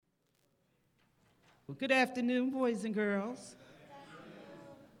Good afternoon, boys and girls.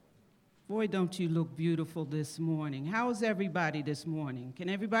 Boy, don't you look beautiful this morning. How's everybody this morning? Can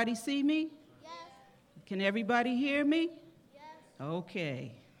everybody see me? Yes. Can everybody hear me? Yes.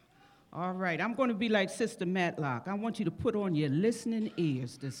 Okay. All right, I'm going to be like Sister Matlock. I want you to put on your listening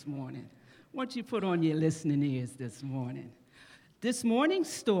ears this morning. I want you to put on your listening ears this morning. This morning's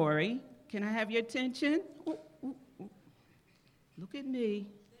story, can I have your attention? Ooh, ooh, ooh. Look at me.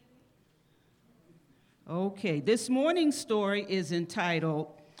 Okay, this morning's story is entitled,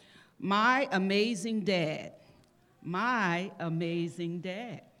 My Amazing Dad. My Amazing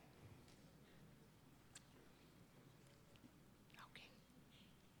Dad. Okay.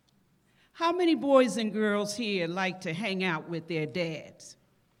 How many boys and girls here like to hang out with their dads?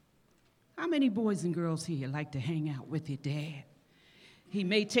 How many boys and girls here like to hang out with your dad? He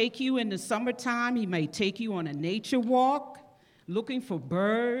may take you in the summertime, he may take you on a nature walk, looking for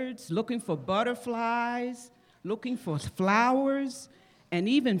birds, looking for butterflies, looking for flowers, and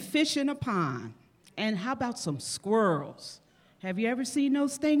even fish in a pond. And how about some squirrels? Have you ever seen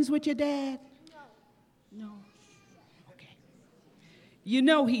those things with your dad? No. No? Okay. You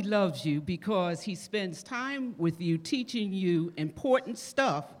know he loves you because he spends time with you teaching you important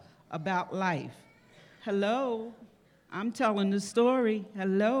stuff about life. Hello? I'm telling the story.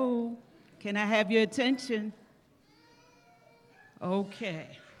 Hello? Can I have your attention? Okay.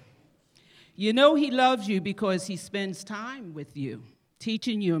 You know he loves you because he spends time with you,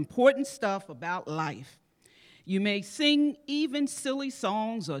 teaching you important stuff about life. You may sing even silly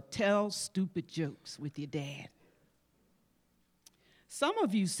songs or tell stupid jokes with your dad. Some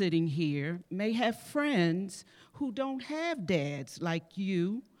of you sitting here may have friends who don't have dads like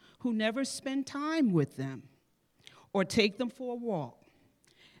you, who never spend time with them or take them for a walk.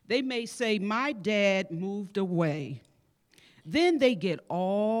 They may say, my dad moved away. Then they get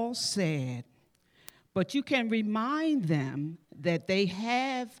all sad. But you can remind them that they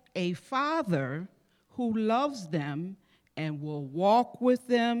have a father who loves them and will walk with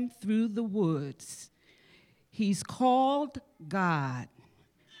them through the woods. He's called God,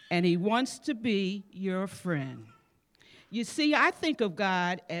 and he wants to be your friend. You see, I think of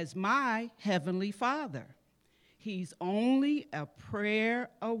God as my heavenly Father. He's only a prayer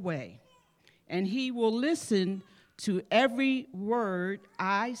away, and he will listen to every word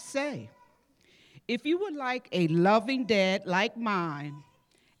I say. If you would like a loving dad like mine,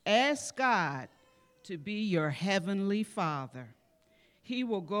 ask God to be your heavenly Father. He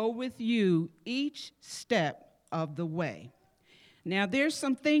will go with you each step of the way. Now, there's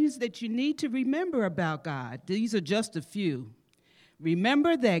some things that you need to remember about God. These are just a few.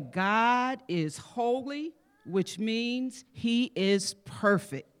 Remember that God is holy, which means he is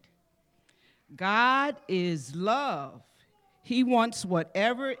perfect. God is love. He wants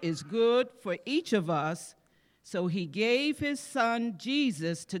whatever is good for each of us, so he gave his son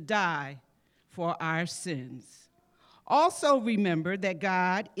Jesus to die for our sins. Also remember that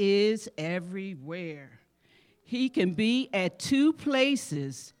God is everywhere. He can be at two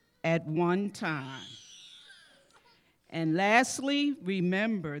places at one time. And lastly,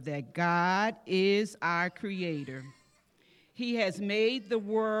 remember that God is our creator. He has made the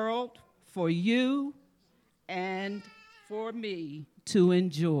world for you and for me to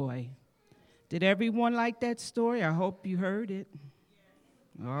enjoy. Did everyone like that story? I hope you heard it.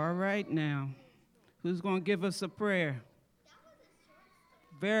 All right now. Who's going to give us a prayer?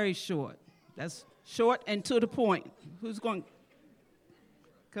 Very short. That's short and to the point. Who's going?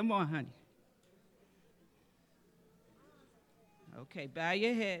 Come on, honey. Okay, bow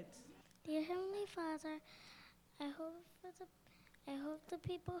your heads. Dear Heavenly Father, I hope the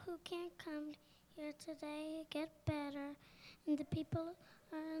people who can't come here today get better, and the people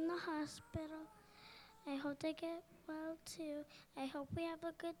who are in the hospital, I hope they get well too. I hope we have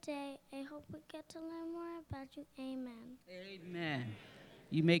a good day. I hope we get to learn more about you. Amen. Amen.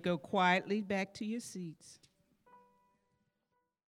 You may go quietly back to your seats.